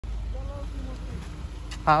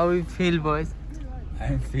How you feel, boys? I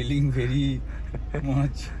am feeling very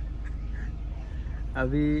much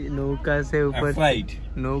अभी नौका से ऊपर afraid.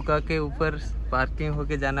 नौका के ऊपर पार्किंग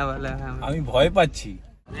होके जाना वाला है हम। আমি ভয় পাচ্ছি।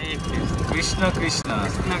 কৃষ্ণ কৃষ্ণ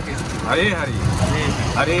হরে হরে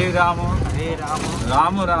হরে রাম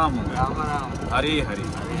রাম রাম হরে হরে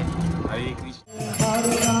হরে কৃষ্ণ।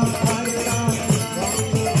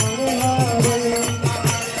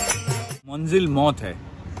 मंजिल मौत है,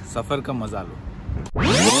 सफर का मजा लो।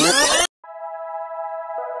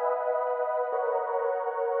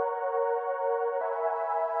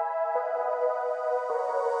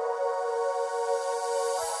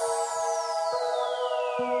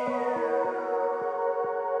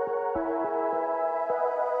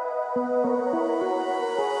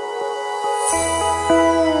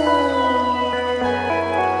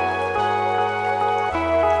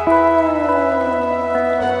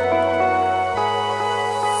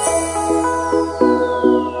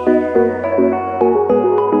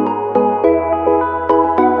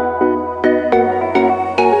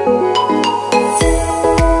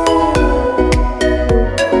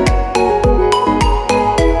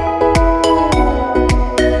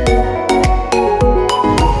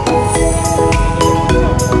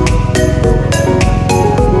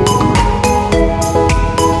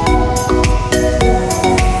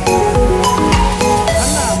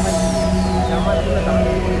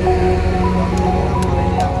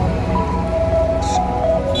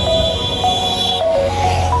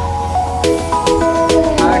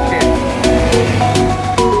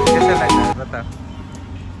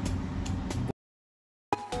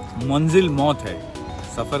 मंजिल मौत है,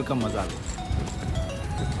 सफर का मजा लो।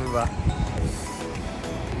 वाह।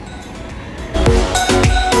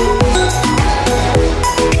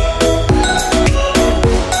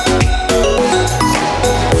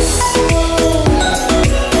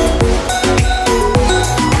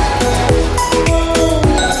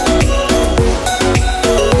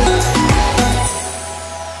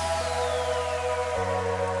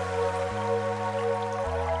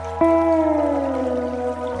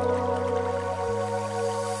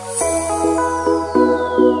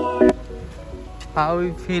 How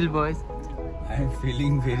you feel, boys? I am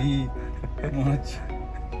feeling very much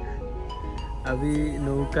अभी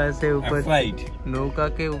नौका से ऊपर afraid. नौका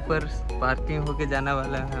के ऊपर पार्किंग होके जाना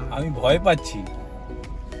वाला है हम। আমি ভয় পাচ্ছি।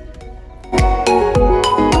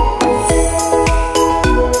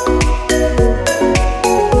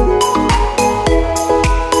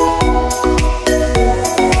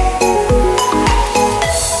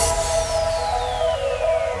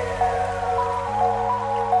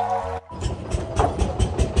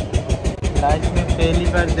 लाइफ में पहली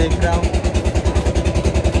बार देख रहा हूँ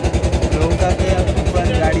नौका के ऊपर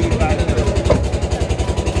गाड़ी पार्क करो।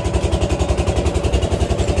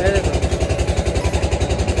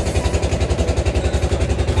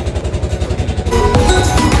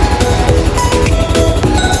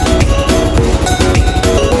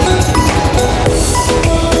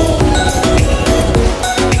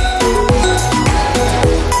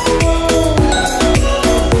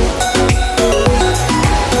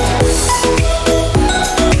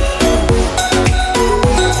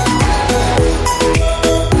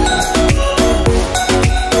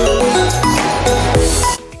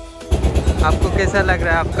 आपको कैसा लग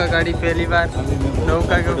रहा है आपका गाड़ी पहली बार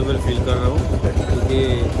नौका के कंफर्टेबल फील कर रहा हूँ क्योंकि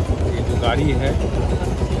ये जो गाड़ी है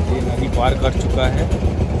ये नदी पार कर चुका है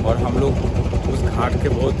और हम लोग उस घाट के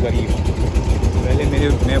बहुत करीब। पहले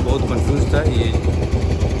मैं बहुत कंफ्यूज था, ये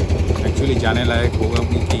एक्चुअली जाने लायक होगा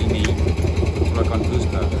कि नहीं, थोड़ा कंफ्यूज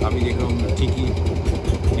था। अभी देख रहा हूँ ठीक ही,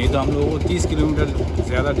 नहीं तो हम लोगों को 30 किलोमीटर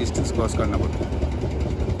ज़्यादा डिस्टेंस क्रॉस करना पड़ता है।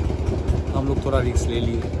 हम लोग थोड़ा रिस्क ले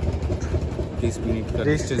लिए, 30 मिनट का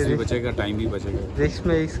डिस्टेंस भी बचेगा, टाइम भी बचेगा। रिस्क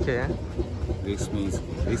में इसके है, रिस्क में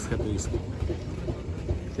रिस्क है तो इसको।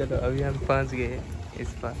 चलो अभी हम पहुंच गए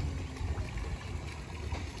इस पार।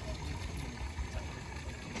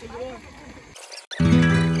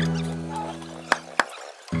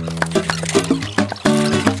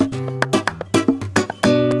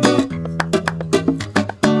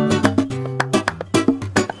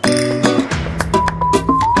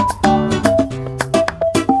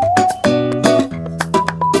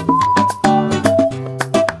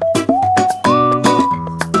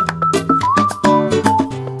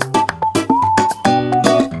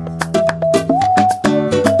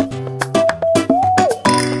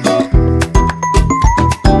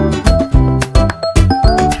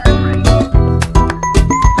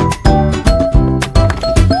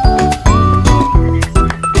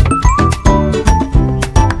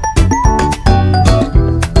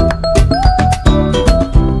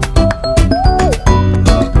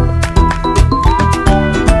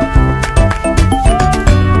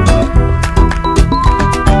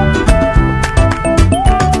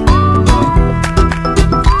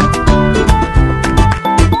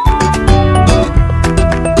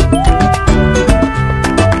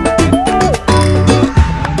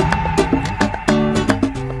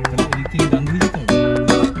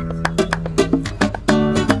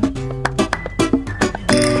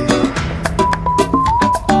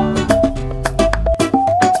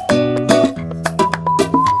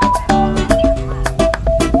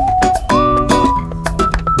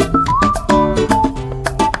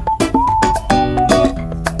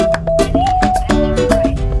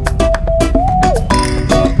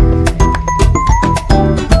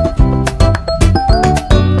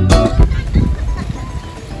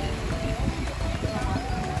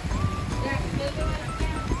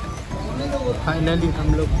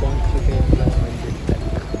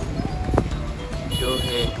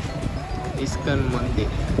 इस्कन मंदिर।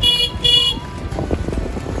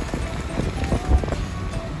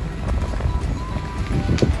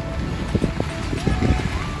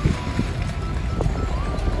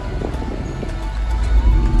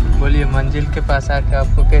 बोलिए, मंजिल के पास आके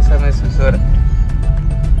आपको कैसा महसूस हो रहा है?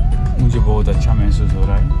 मुझे बहुत अच्छा महसूस हो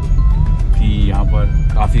रहा है कि यहाँ पर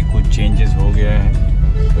काफ़ी कुछ चेंजेस हो गया है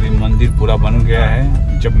और ये मंदिर पूरा बन गया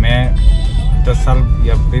है। जब मैं 10 साल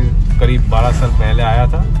या फिर करीब 12 साल पहले आया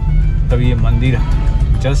था तब ये मंदिर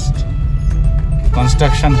जस्ट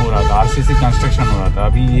कंस्ट्रक्शन हो रहा था, आरसीसी कंस्ट्रक्शन हो रहा था।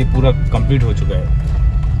 अभी ये पूरा कंप्लीट हो चुका है,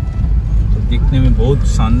 तो दिखने में बहुत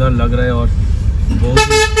शानदार लग रहा है और बहुत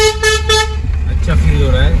अच्छा फील हो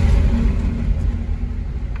रहा है।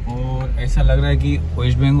 और ऐसा लग रहा है कि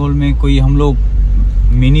वेस्ट बंगाल में कोई हम लोग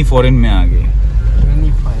मिनी फॉरेन में आ गए।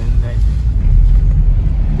 Mini foreign, right.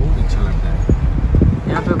 बहुत अच्छा लगता है।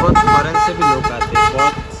 यहाँ पे बहुत फॉरेन से भी लोग आते हैं,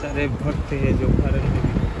 बहुत सारे भक्त हैं जो फॉरेन में भी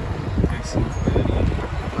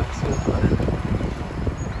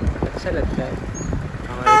अच्छा लगता है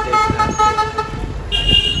हमारे देश में आते हैं।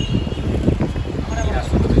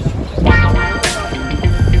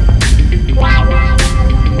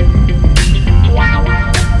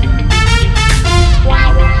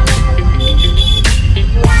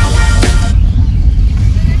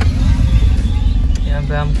 यहाँ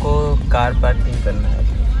पे हमको कार पार्किंग करना है।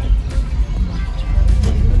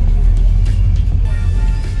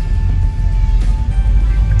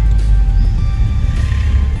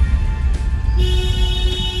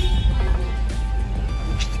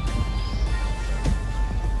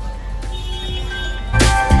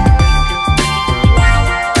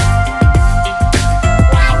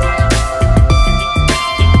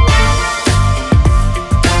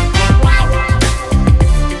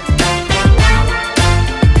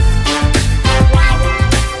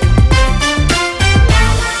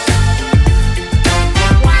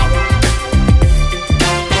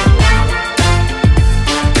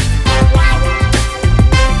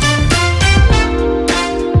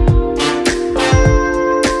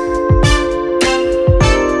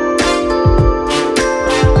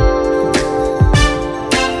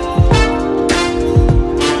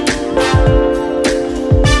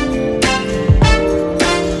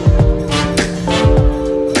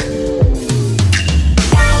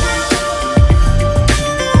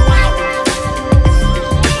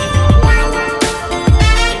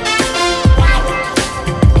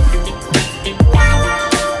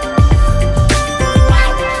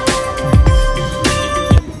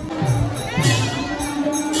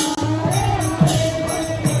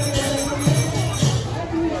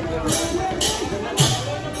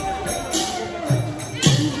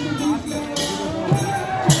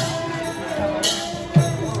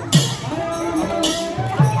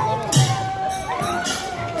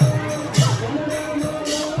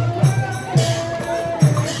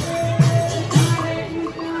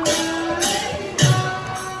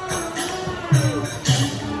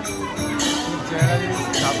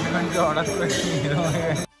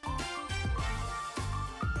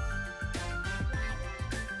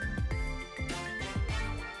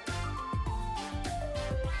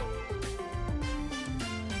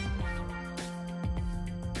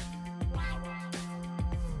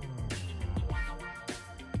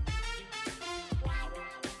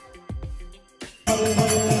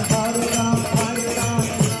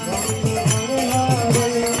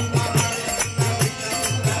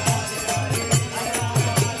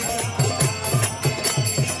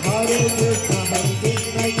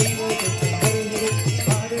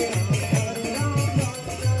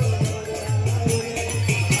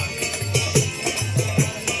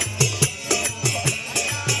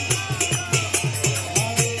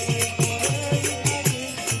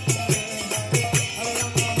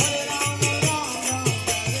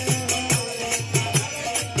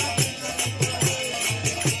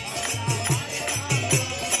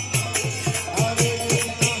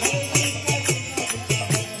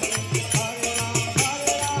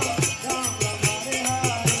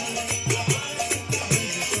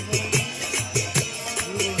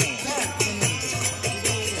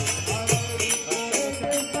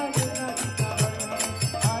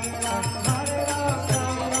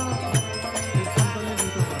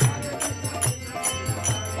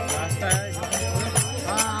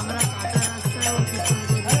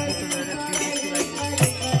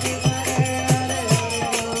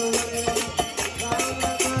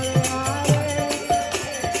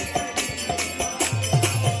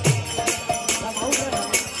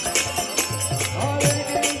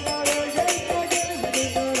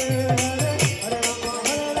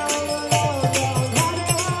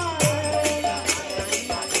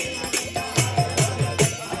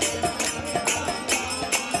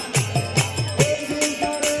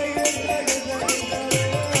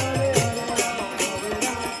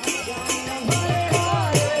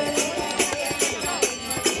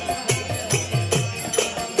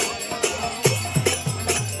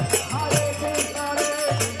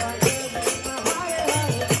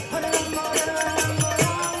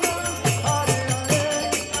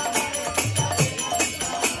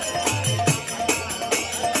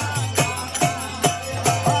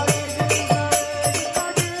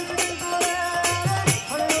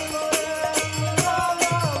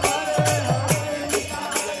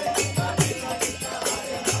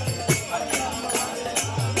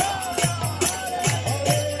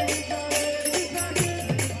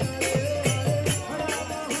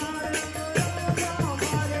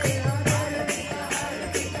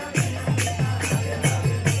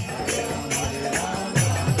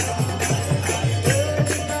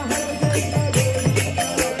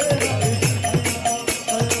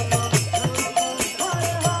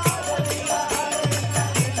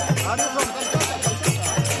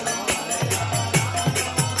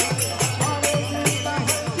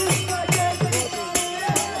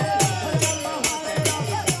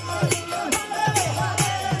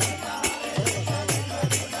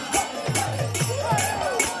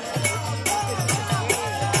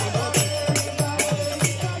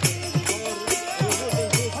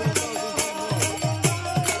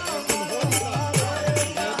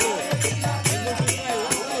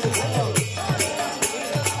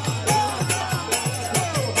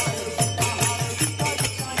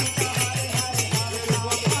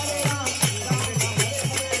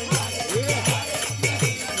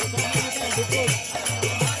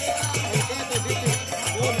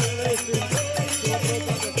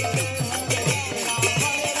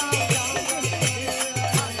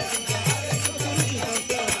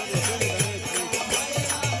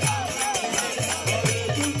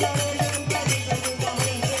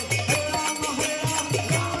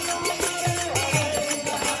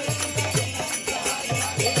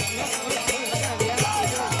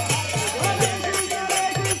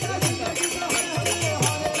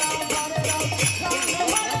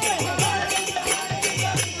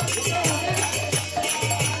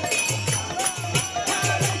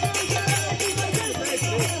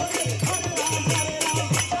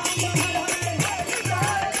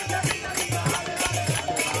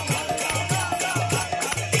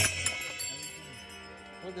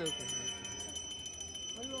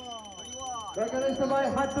 সবাই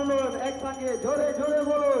হাত তুলুন একসঙ্গে জোরে জোরে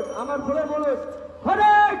বলুন আমার ঘুরে বলুন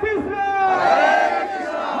হরে কৃষ্ণ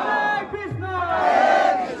হরে কৃষ্ণ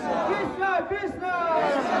কৃষ্ণ কৃষ্ণ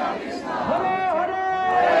হরে হরে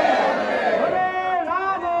হরে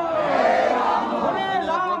রাম হরে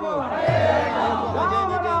রাম রাম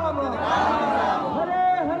রাম হরে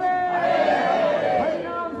হরে হরে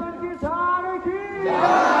নাম সংকীর্তন কি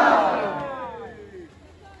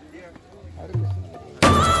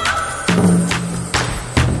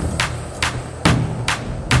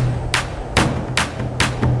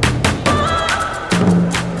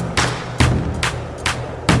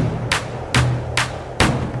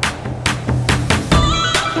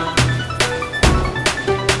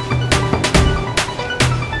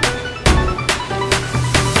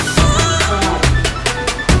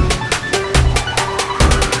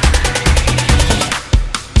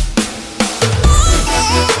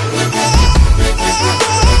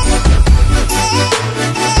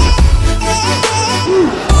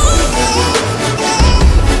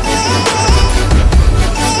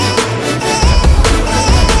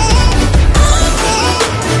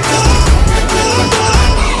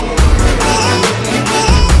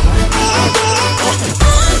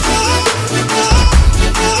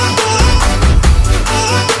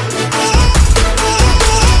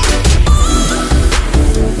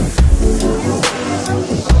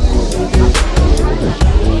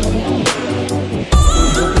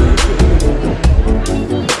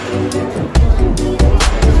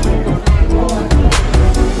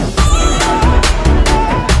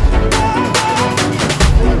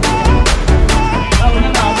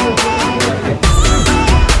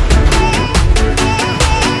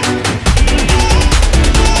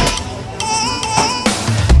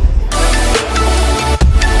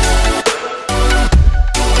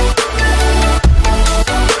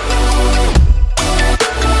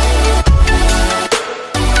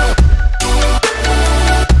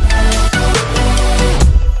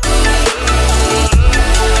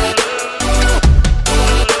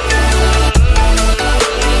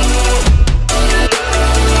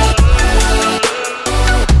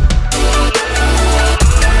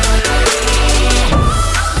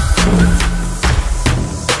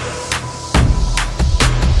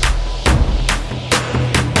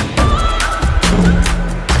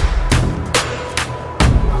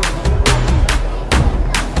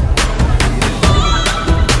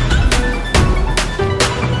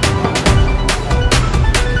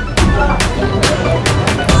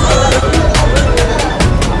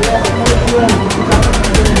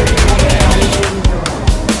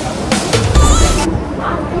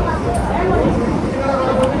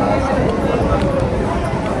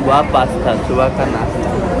वह पास्ता सुबह का नाश्ता।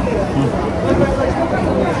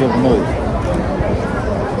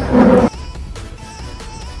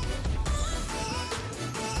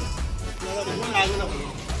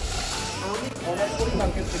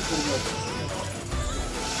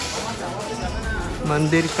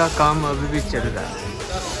 मंदिर का काम अभी भी चल रहा है।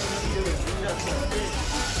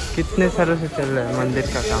 कितने सालों से चल रहा है मंदिर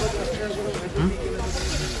का काम?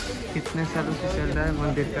 कितने सालों से चल रहा है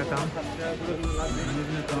मंदिर का काम?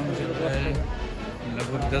 काम चल रहा है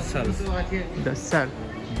लगभग 10 साल। 10 साल।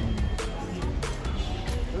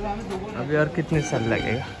 अभी और कितने साल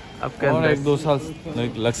लगेगा आपके और अंदर? 1-2 साल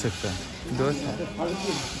लग सकता है। 2 साल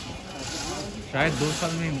शायद 2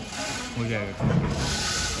 साल में हो जाएगा।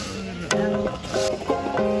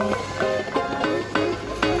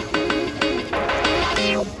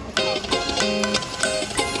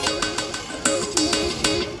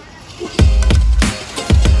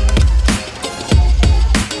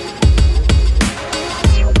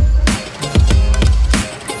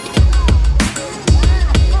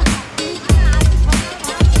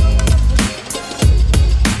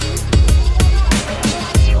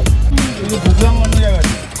 ভুকলাম অন্য জায়গায়,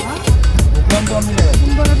 ভুকলাম তো অন্য জায়গায়।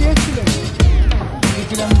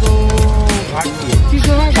 গেছিলাম তো ঘাট দিয়ে,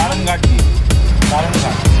 কারণ ঘাট দিয়ে, কারণ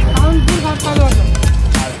ঘাট। কারণপুর ঘাট পাওয়া যায়।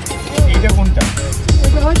 আর এইটা কোনটা?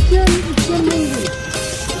 এটা হচ্ছে ইস্কন মন্দির,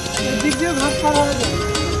 এদিক দিয়ে ঘাট পার হয়ে যায়।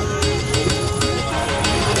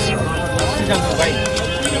 চল তো ভাই।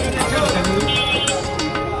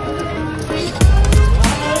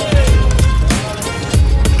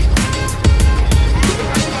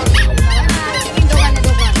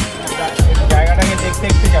 জায়গাটাকে দেখতে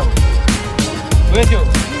দেখতে যাবো, বুঝেছো?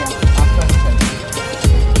 আস্তে আস্তে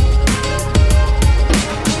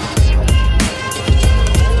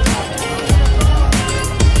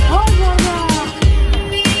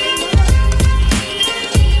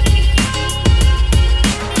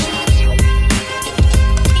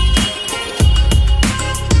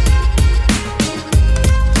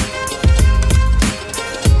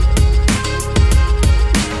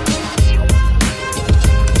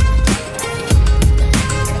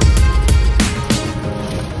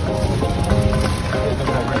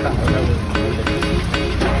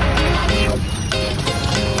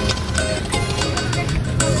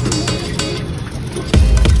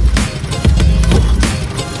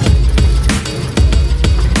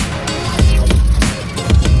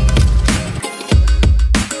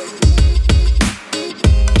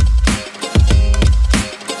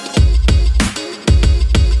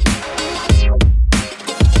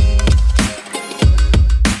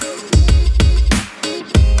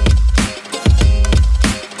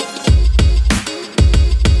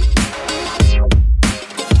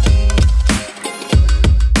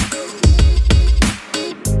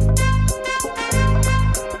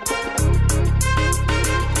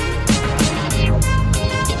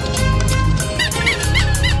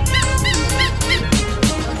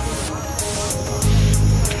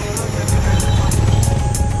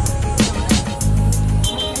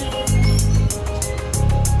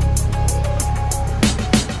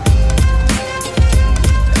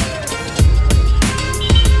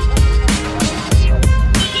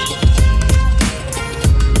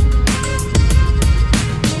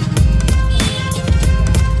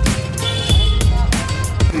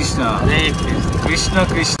कृष्ण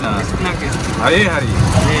कृष्ण हरे हरे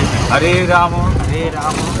हरे राम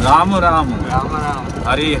राम राम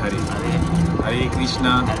हरे हरे हरे कृष्ण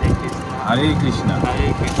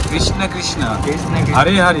कृष्ण कृष्ण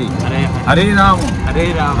हरे हरे हरे राम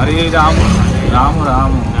राम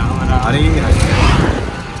राम हरे हरे।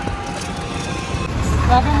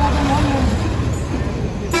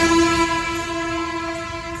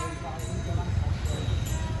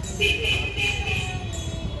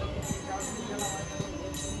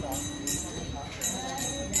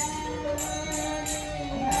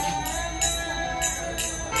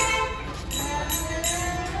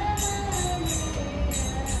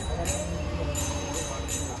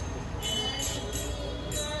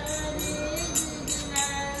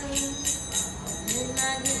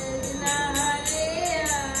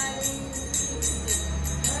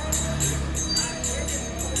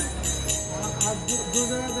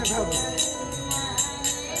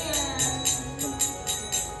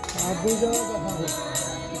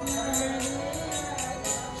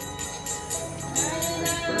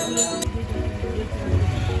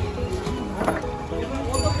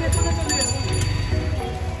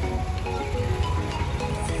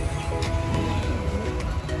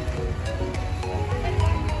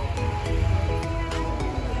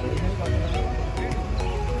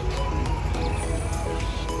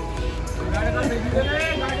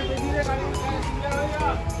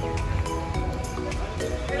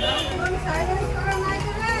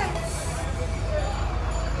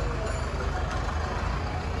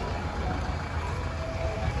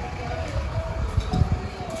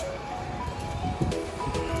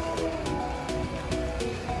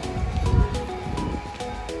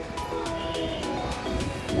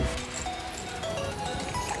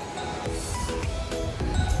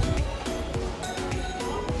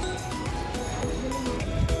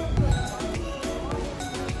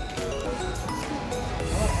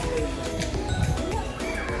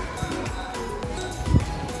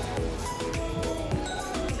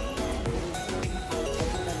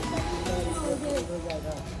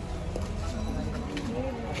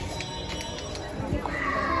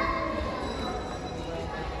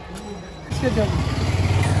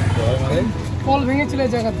 কল ভেঙেছিল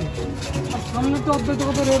এই জায়গাতে, আর সামনে তো অর্ধেক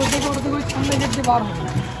কত রোড থেকে ওটা থেকে ওই সামনে গেট দিয়ে বার হবে।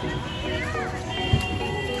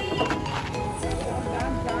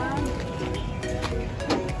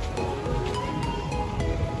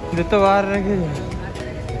 जूतो बाहर रखे,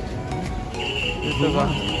 जूतो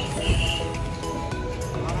बाहर।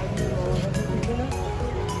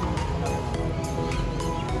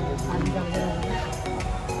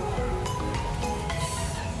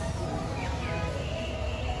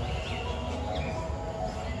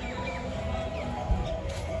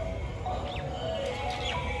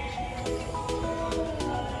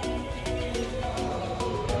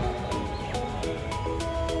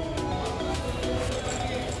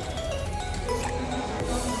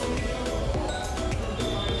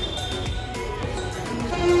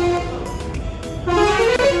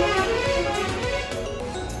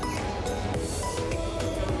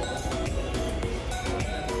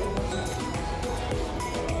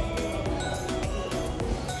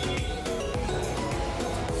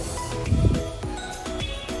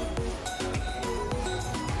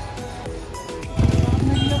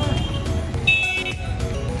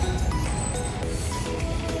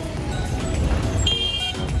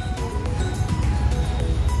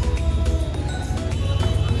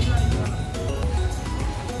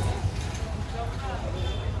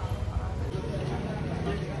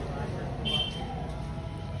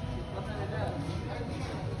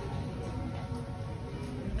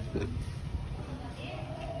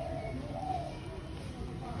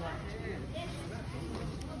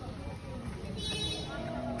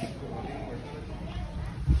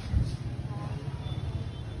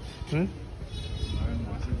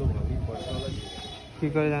 কি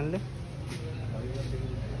করে জানলে?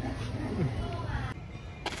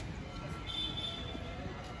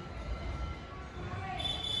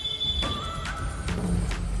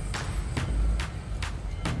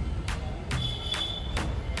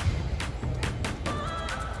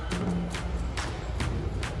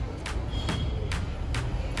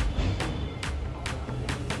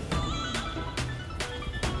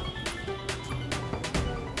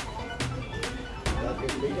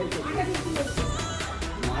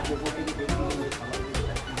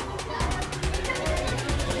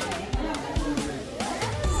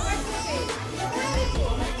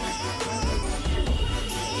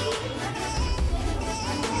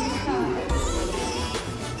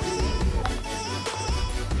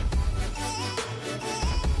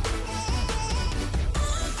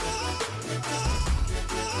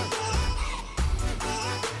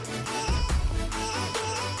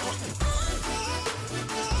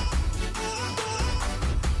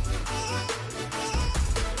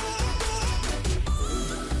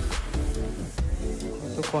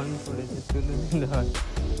 कौन पड़े चलो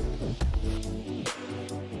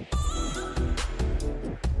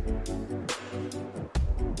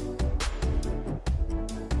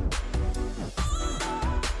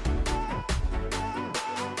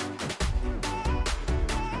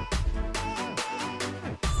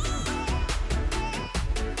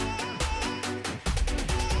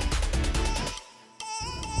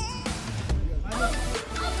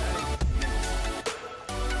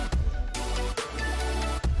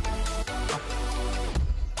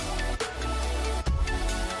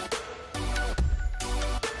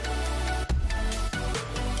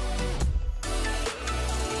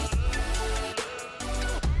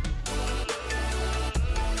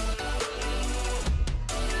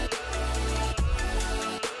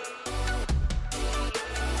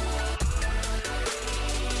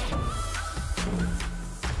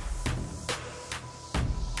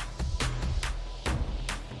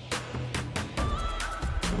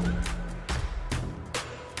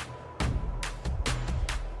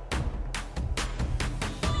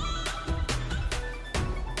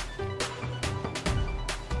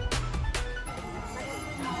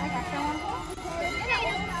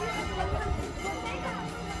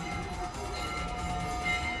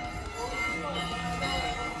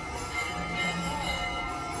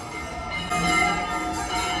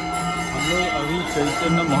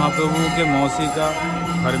चैतन्य महाप्रभु के मौसी का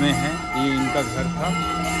घर में है, ये इनका घर था।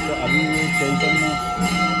 तो अभी ये चैतन्य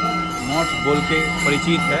मठ बोल के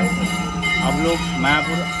परिचित है। आप लोग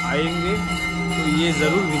मायापुर आएंगे तो ये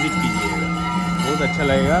ज़रूर विजिट कीजिएगा, बहुत अच्छा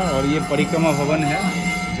लगेगा। और ये परिक्रमा भवन है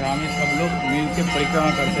जहाँ में सब लोग मिल के परिक्रमा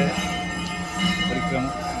करते हैं। परिक्रमा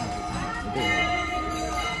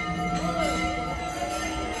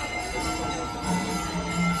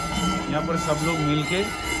यहाँ पर सब लोग मिल के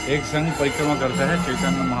एक संग परिक्रमा करता है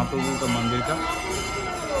चैतन्य महाप्रभु का मंदिर का।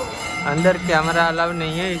 अंदर कैमरा अलाउ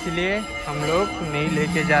नहीं है, इसलिए हम लोग नहीं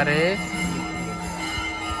लेके जा रहे।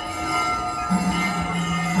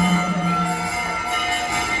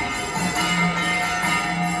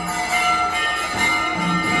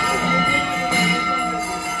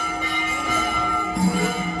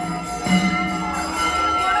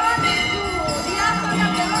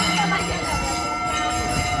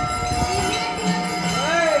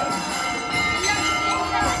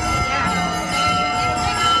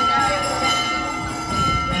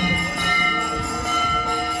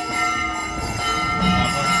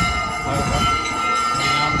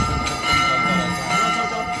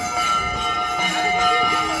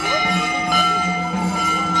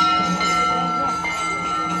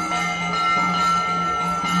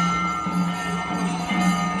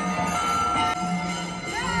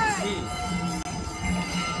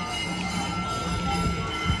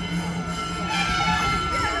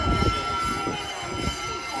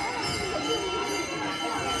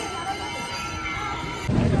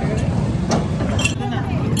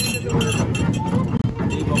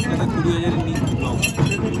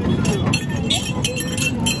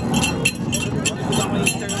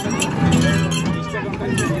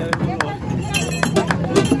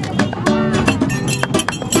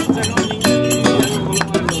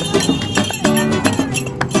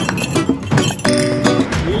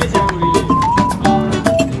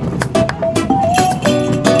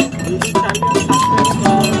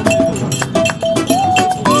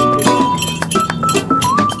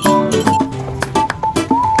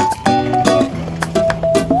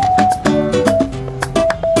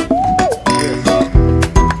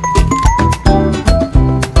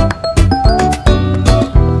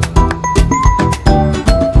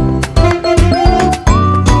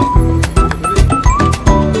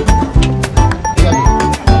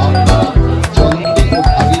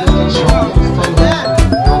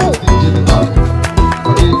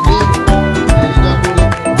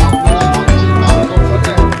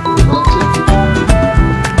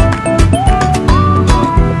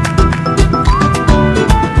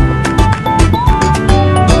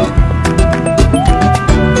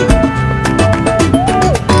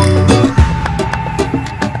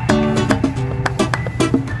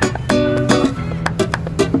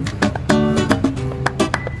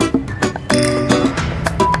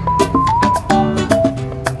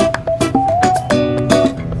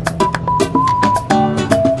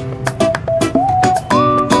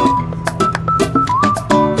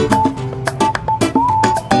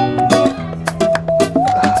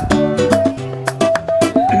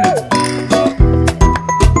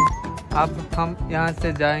 अब हम यहाँ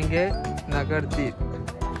से जाएंगे नगरदीप।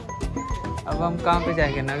 अब हम कहाँ पे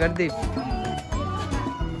जाएंगे? नगरदीप।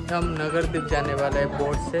 हम नगरदीप जाने वाले हैं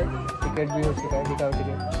बोट से। टिकट भी हो चुका है, दिखाओ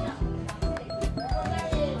टिकट।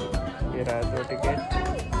 ये रहा 2 टिकट,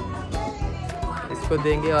 इसको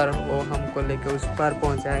देंगे और वो हमको लेके उस पार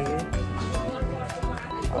पहुँचाएंगे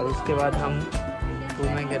और उसके बाद हम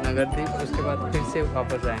घूमेंगे नगरदीप। उसके बाद फिर से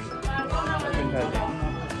वापस आएंगे और फिर घर जाएंगे।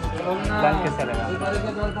 प्लान कैसा लगा?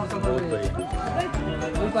 बहुत बढ़िया।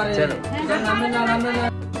 चलो।